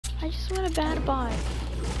I just want a bad bot.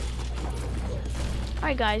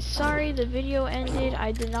 Alright guys, sorry the video ended.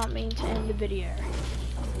 I did not mean to end the video.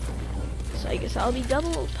 So I guess I'll be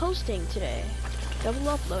double posting today. Double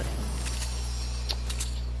uploading.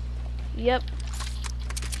 Yep.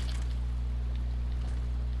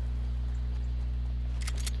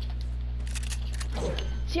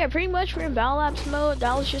 So yeah, pretty much we're in Battle Labs mode.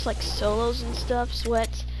 That was just like solos and stuff,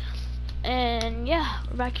 sweats. And yeah,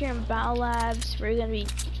 we're back here in Battle Labs. We're gonna be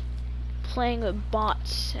playing with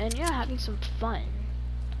bots and yeah, having some fun.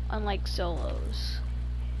 Unlike solos.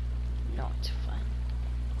 Not fun.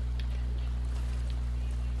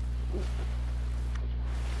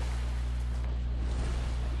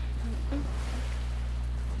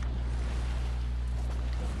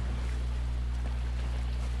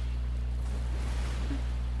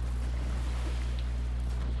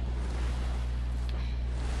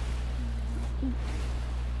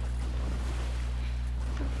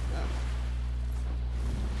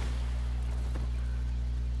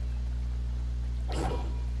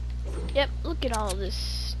 Yep, look at all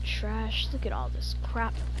this trash. Look at all this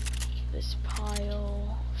crap. This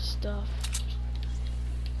pile of stuff.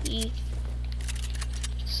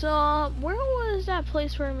 So, where was that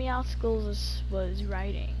place where Meowscles was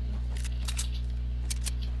riding?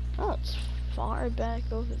 Oh, it's far back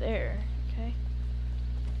over there. Okay.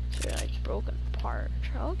 So they're like broken apart.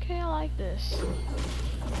 Okay, I like this.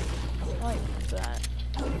 I like that.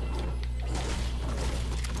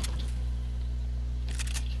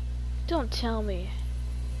 Don't tell me.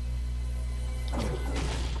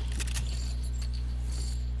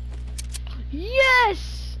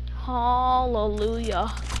 Yes! Hallelujah.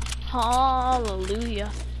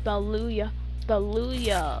 Hallelujah. Hallelujah.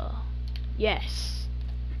 Hallelujah. Yes.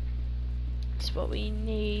 That's what we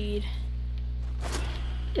need.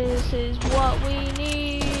 This is what we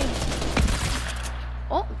need.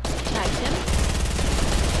 Oh, tagged him.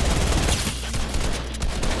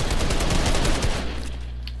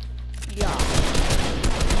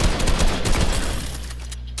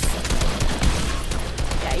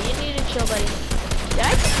 Chill, buddy. Did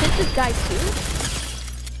I just hit this guy too?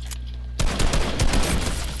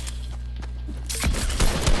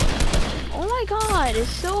 Oh my god, it's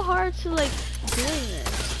so hard to like doing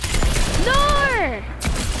this. No!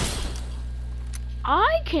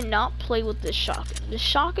 I cannot play with this shotgun. The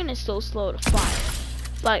shotgun is so slow to fire.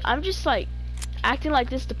 Like, I'm just like acting like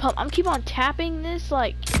this to pump. I'm keep on tapping this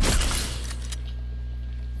like,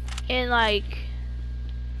 and like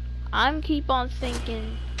I'm keep on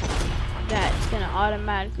thinking that's gonna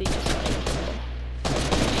automatically just like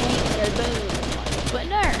paint their boom, but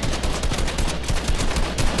no.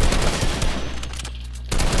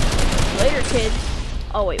 Later, kids.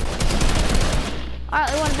 Oh wait. All right,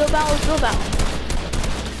 I want to build battle. Let's build battle.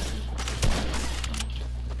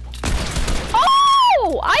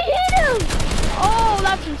 Oh, I hit him. Oh,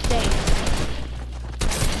 that's insane.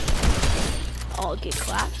 I'll get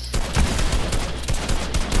claps.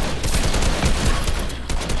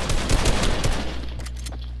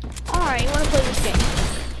 Alright, you wanna play this game?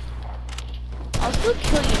 I'll still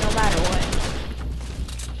kill you no matter what.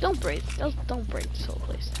 Don't break this whole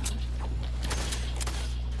place down.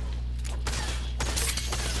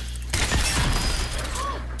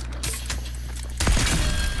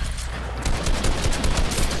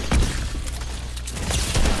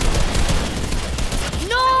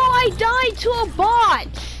 No, I died to a bot!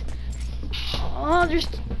 Oh, there's,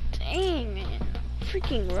 dang man,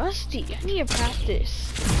 freaking rusty. I need to practice.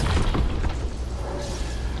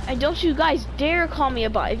 And don't you guys dare call me a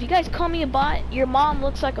bot. If you guys call me a bot, your mom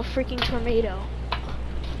looks like a freaking tornado.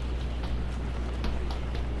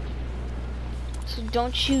 So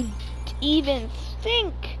don't you even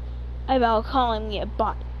think about calling me a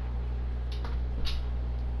bot.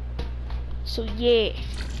 So yeah.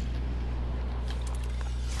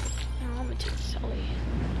 Now I'm gonna take Sully.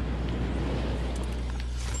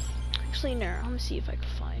 Actually no, I'm gonna see if I can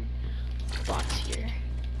find bots here.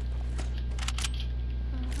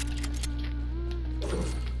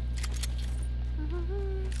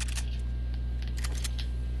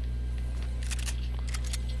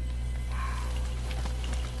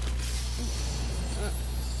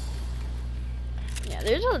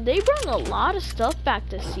 Yeah, they brought a lot of stuff back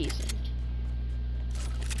this season.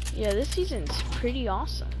 Yeah, this season's pretty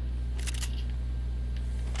awesome.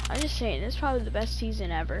 I'm just saying, this is probably the best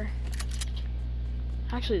season ever.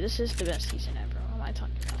 Actually, this is the best season ever. What am I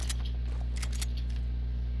talking about?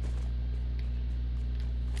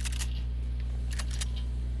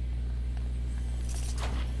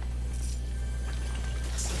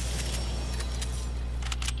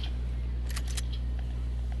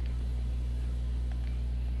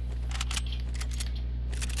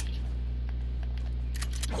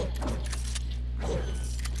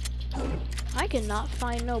 cannot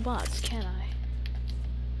find no bots, can I?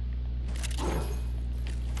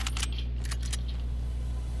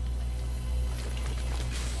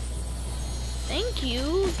 Thank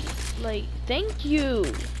you. Like, thank you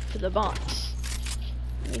for the bots.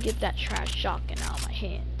 Let me get that trash shotgun out of my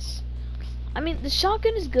hands. I mean, the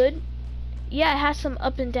shotgun is good. Yeah, it has some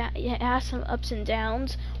up and down. It has some ups and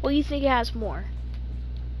downs. What do you think it has more?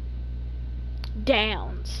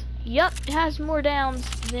 Downs. Yup, it has more downs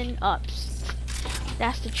than ups.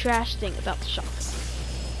 That's the trash thing about the shotgun.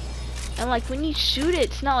 And like when you shoot it,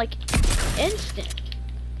 it's not like instant.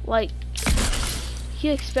 Like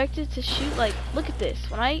you expect it to shoot. Like, look at this.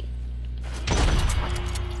 When I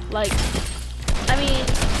mean,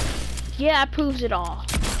 yeah, it proves it all.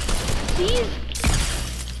 See,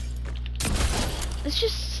 it's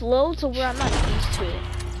just slow to where I'm not used to it.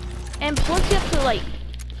 And plus you have to like,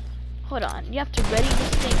 hold on, you have to ready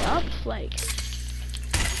this thing up, like.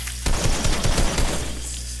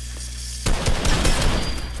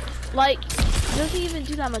 It doesn't even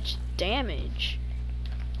do that much damage.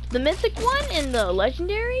 The mythic one and the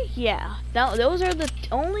legendary, yeah, those are the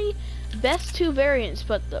only best two variants.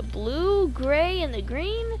 But the blue, gray, and the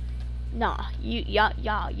green, nah,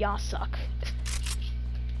 y'all suck.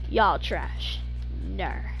 Y'all trash.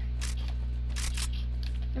 No.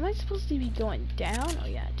 Am I supposed to be going down? Oh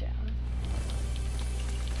yeah, down.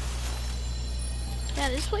 Yeah,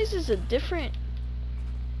 this place is a different.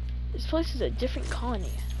 This place is a different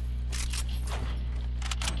colony.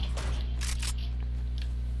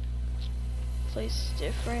 Place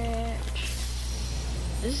different.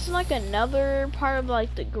 This is like another part of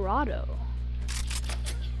like the grotto.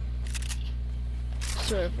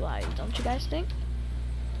 Sort of like, don't you guys think?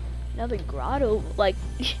 Another grotto, like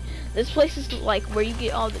this place is like where you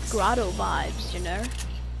get all the grotto vibes, you know?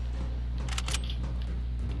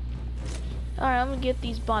 Alright, I'm gonna get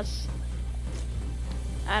these bots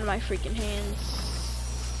out of my freaking hands.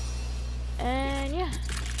 And yeah,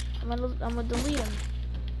 I'm gonna delete them.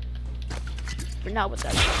 But not with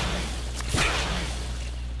that shotgun.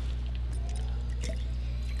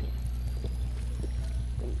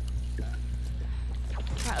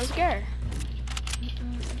 Alright, let's go.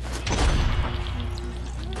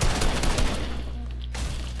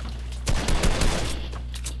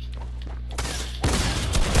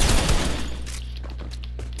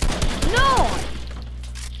 No!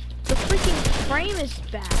 The freaking frame is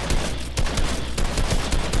bad.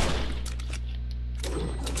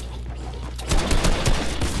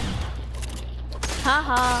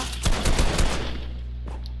 Haha.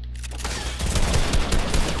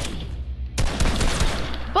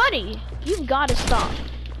 Buddy, you've gotta stop.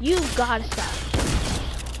 You've gotta stop.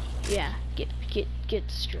 Yeah,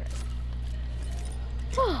 get straight.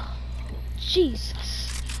 Oh,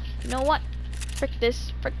 Jesus. You know what? Frick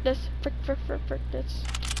this, frick this, frick this.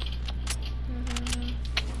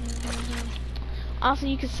 Also,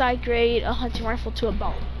 you can side grade a hunting rifle to a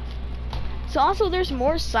bow. So also there's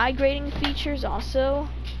more side grading features also.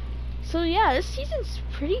 So yeah, this season's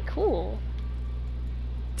pretty cool.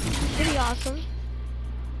 Pretty awesome.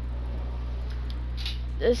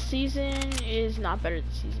 This season is not better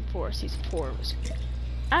than season 4. Season 4 was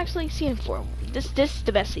actually season 4. This is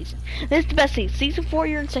the best season. This is the best season. Season 4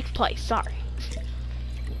 you're in second place. Sorry.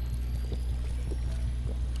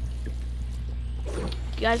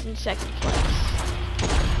 You guys in second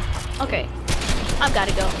place. Okay. I've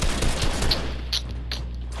gotta go.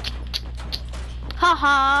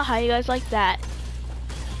 Haha, how you guys like that?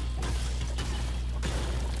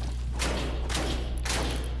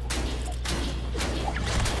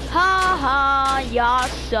 Haha, y'all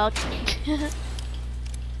suck.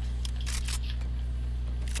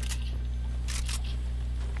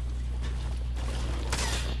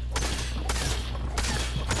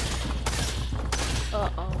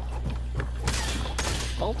 Uh-oh.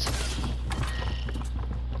 Bolt.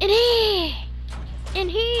 In here! In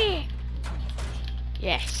here!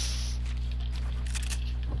 Yes.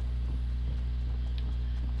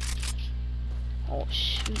 Oh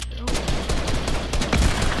shoot. Oh.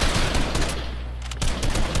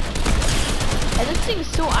 And this thing is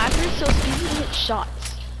so accurate, so it's easy to hit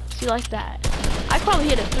shots. See, like that. I probably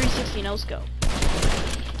hit a 360 no scope.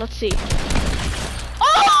 Let's see.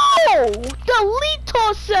 Oh!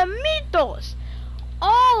 Delitos Semitos!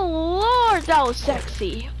 Oh Lord, that was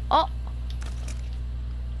sexy. Oh.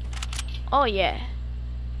 Oh yeah.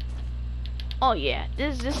 Oh yeah,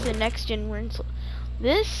 this is the next generation.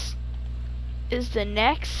 This is the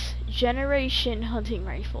next generation hunting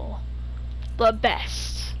rifle. The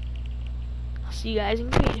best. I'll see you guys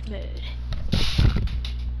in creative mode.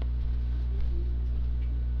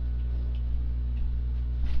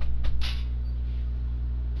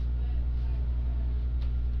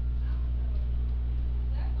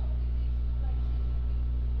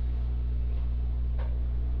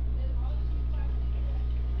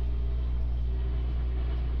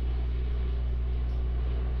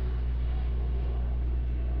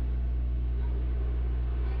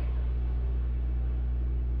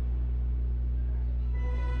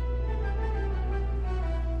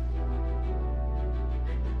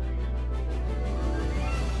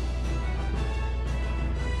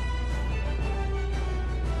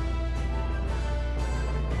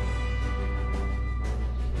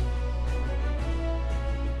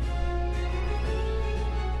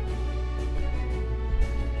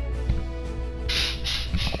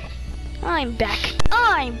 I'm back.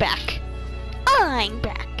 I'm back. I'm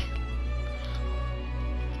back.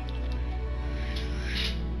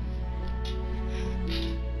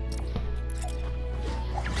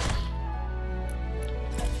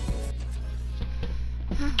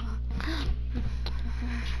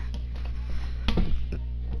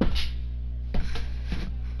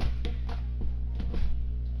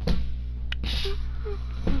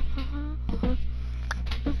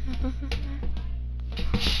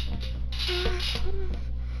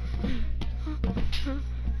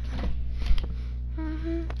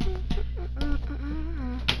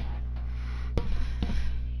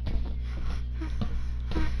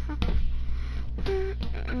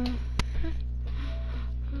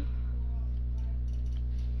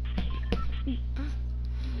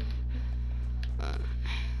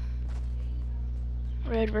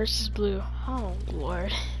 Red versus blue. Oh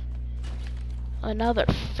lord. Another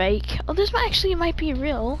fake. Oh, this might be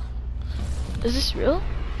real. Is this real?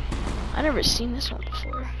 I never seen this one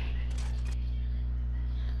before.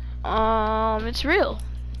 It's real.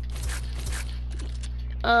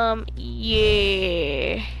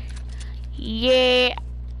 Yeah. Yeah.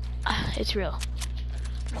 It's real.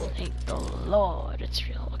 Thank the Lord, it's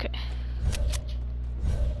real. Okay.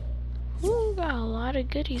 Ooh, got a lot of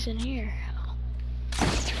goodies in here.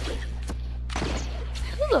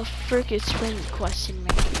 Who the frick is friend requesting me?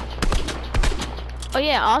 Oh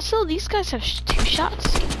yeah, also these guys have 2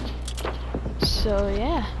 shots. So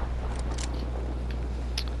yeah.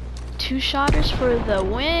 2 shotters for the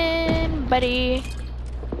win, buddy.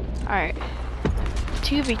 Alright.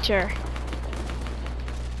 2v2.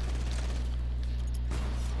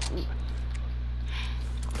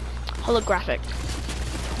 Holographic.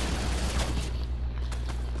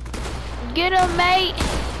 Get him, mate!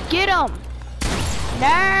 Get him!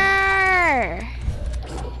 No!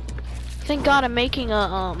 Thank God I'm making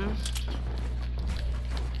a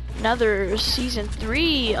another season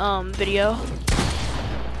 3 video.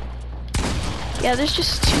 Yeah, there's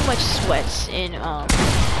just too much sweats in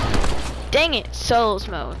dang it, solos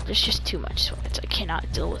mode. There's just too much sweats. I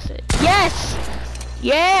cannot deal with it. Yes!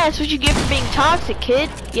 Yeah, that's what you get for being toxic, kid.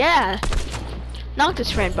 Yeah. Not this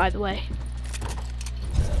friend, by the way.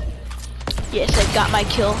 Yes, I got my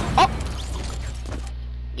kill. Oh!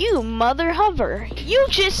 You mother hover. You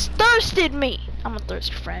just thirsted me. I'm a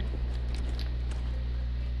thirst friend.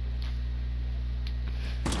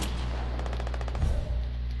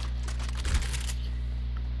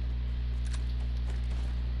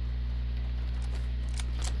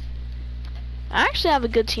 I actually have a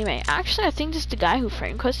good teammate. Actually, I think this is the guy who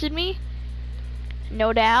friend requested me.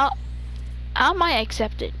 No doubt. I might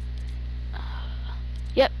accept it.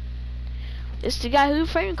 Yep. This is the guy who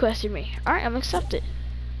friend requested me. Alright, I'm accepted.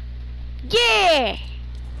 Yeah!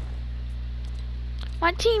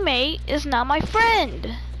 My teammate is now my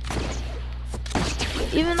friend.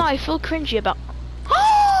 Even though I feel cringy about...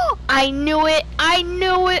 Oh! I knew it! I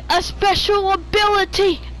knew it! A special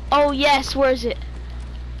ability! Oh yes, where is it?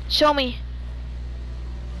 Show me.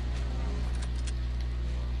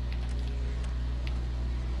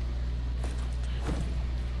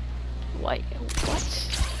 What?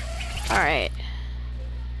 Alright.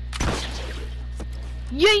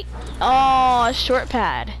 Yeet! Oh, short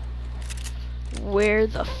pad. Where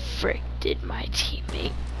the frick did my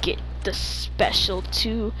teammate get the special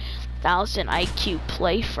 2000 IQ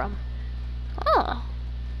play from? Oh.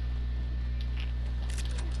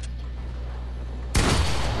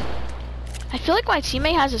 I feel like my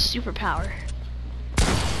teammate has a superpower.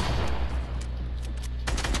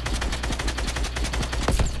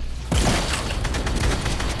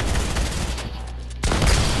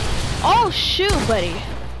 Oh shoot, buddy.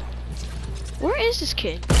 Where is this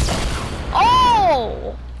kid?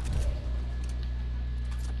 Oh!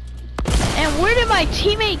 And where did my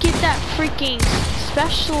teammate get that freaking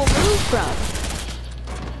special move from?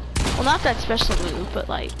 Well, not that special move, but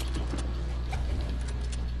like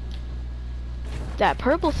that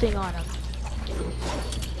purple thing on him.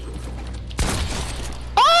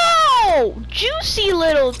 Oh! Juicy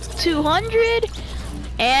little 200.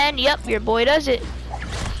 And yep, your boy does it.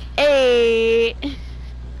 Hey,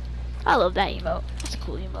 I love that emote. That's a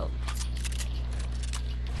cool emote.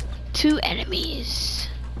 2 enemies.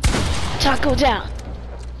 Taco down.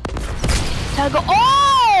 Taco.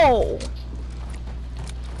 Oh!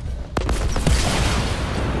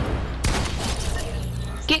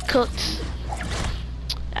 Get cooked.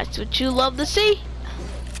 That's what you love to see.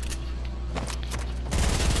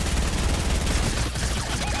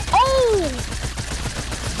 Oh!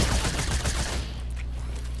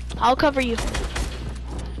 I'll cover you.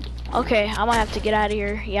 Okay, I might have to get out of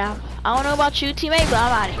here. Yeah, I don't know about you, teammate, but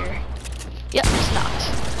I'm out of here. Yep, it's knocked.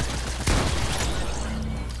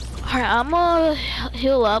 Alright, I'm gonna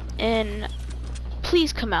heal up and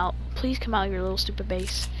please come out. Please come out of your little stupid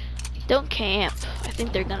base. Don't camp. I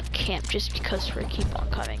think they're gonna camp just because we keep on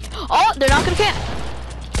coming. Oh, they're not gonna camp.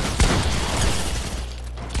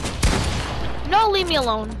 No, leave me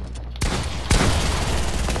alone.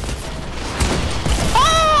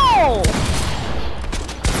 Oh!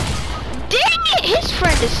 Dang it! His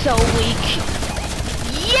friend is so weak.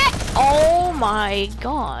 Yeah! Oh my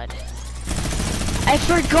god. I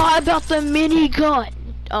forgot about the minigun.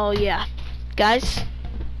 Oh yeah. Guys,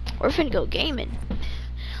 we're finna go gaming.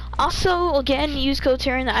 Also, again, use code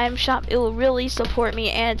Terry in the item shop. It will really support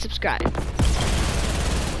me, and subscribe.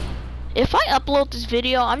 If I upload this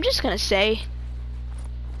video, I'm just gonna say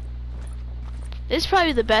this is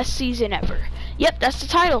probably the best season ever. Yep, that's the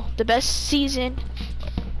title. The best season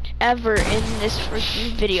ever in this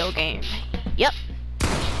freaking video game. Yep.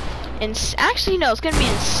 And actually, no, it's gonna be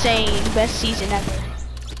insane. Best season ever.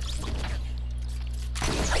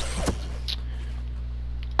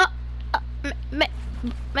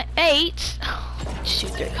 Eight. Oh,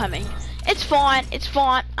 shoot, they're coming. It's fine. It's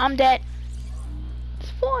fine. I'm dead.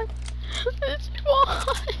 It's fine. It's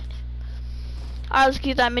fine. Alright, let's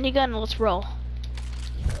get that minigun and let's roll.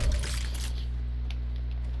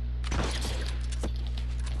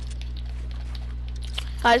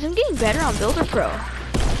 Guys, I'm getting better on Builder Pro.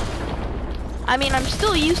 I mean, I'm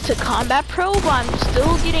still used to Combat Pro, but I'm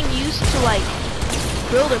still getting used to, like,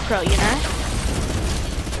 Builder Pro, you know?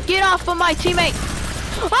 Get off of my teammate!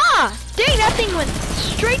 Ah! Dang, that thing went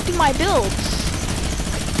straight through my builds.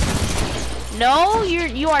 No,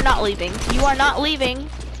 you are not leaving. You are not leaving.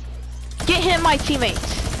 Get him, my teammate.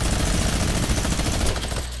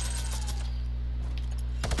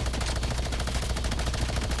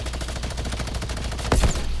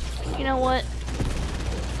 You know what?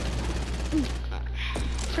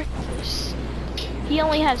 Frick this. He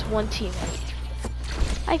only has one teammate.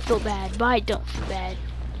 I feel bad, but I don't feel bad.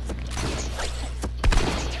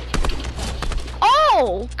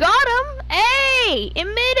 Oh, got him! Hey, in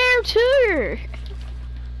midair too.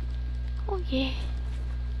 Oh yeah.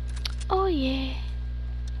 Oh yeah.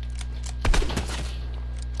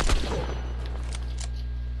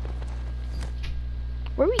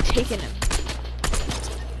 Where are we taking him?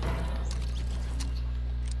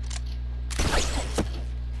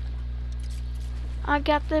 I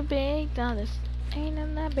got the big dollars. Ain't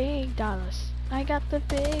in the big dollars. I got the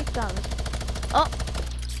big dollars. Oh.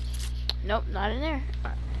 Nope, not in there.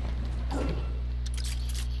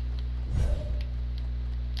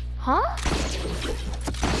 Huh?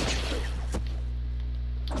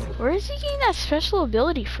 Where is he getting that special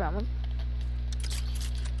ability from?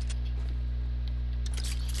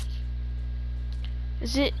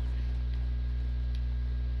 Is it?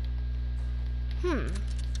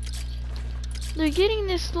 They're getting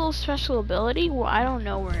this little special ability. Well, I don't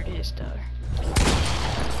know where it is though.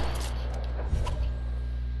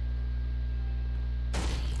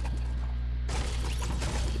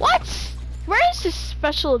 What? Where is this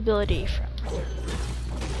special ability from?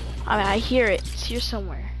 I mean, I hear it. It's here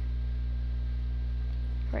somewhere.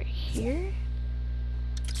 Right here?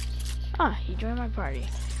 Ah, he joined my party.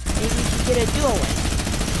 Maybe we can get a duo win.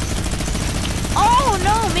 Oh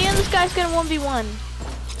no, man, this guy's gonna 1v1.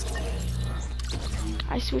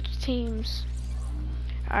 I switched teams.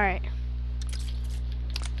 Alright.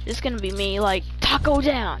 This is gonna be me, like, taco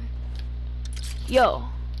down. Yo.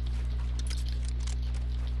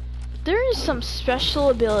 There is some special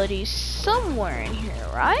abilities somewhere in here,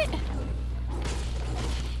 right?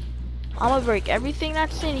 I'm gonna break everything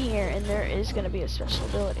that's in here, and there is gonna be a special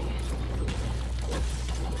ability.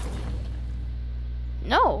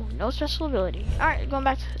 No, no special ability. Alright, going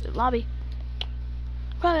back to the lobby.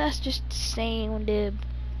 Probably that's just staying on the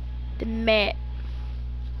map.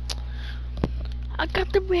 I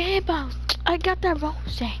got the red bottles. I got that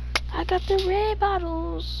rose. I got the red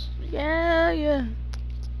bottles. Yeah, yeah.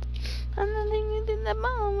 I'm the thing in the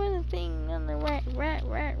moment, the thing on the rat,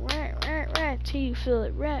 till you feel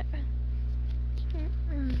it rat.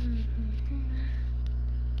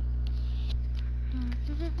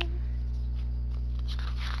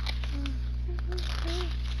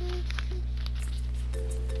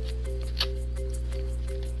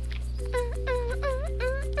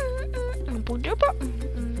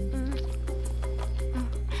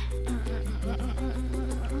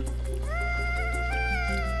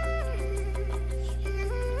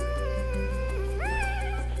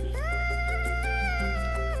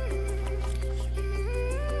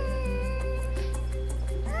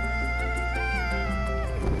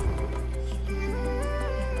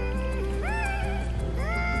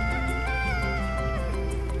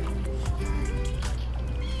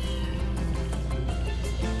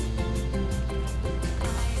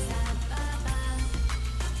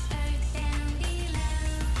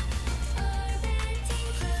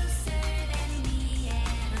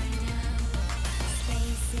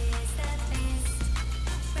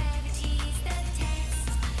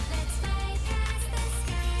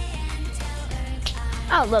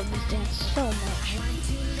 I love this dance so much.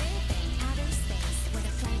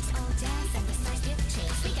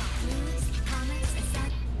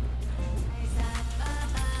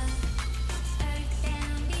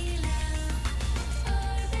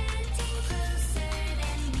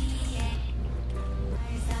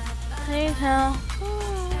 Hey, how?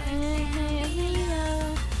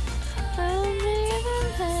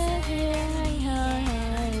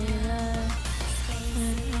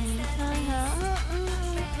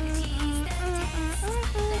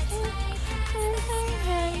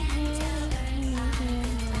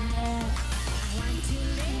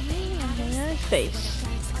 Face.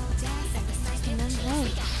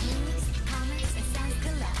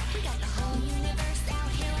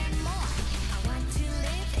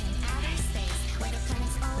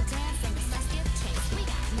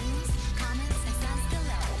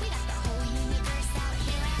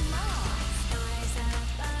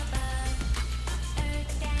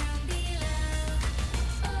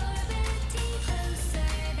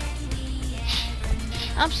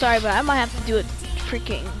 I'm sorry, but I might have to do a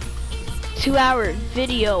freaking 2-hour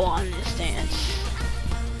video on this dance.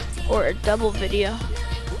 Or a double video.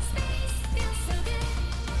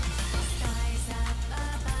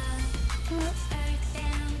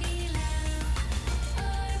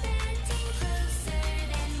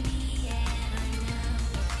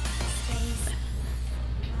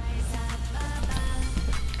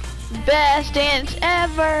 Best dance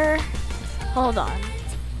ever. Hold on.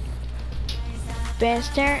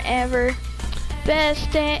 Best dance ever.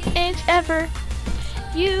 Best dance ever.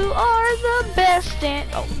 You are the best dance.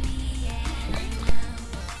 Oh.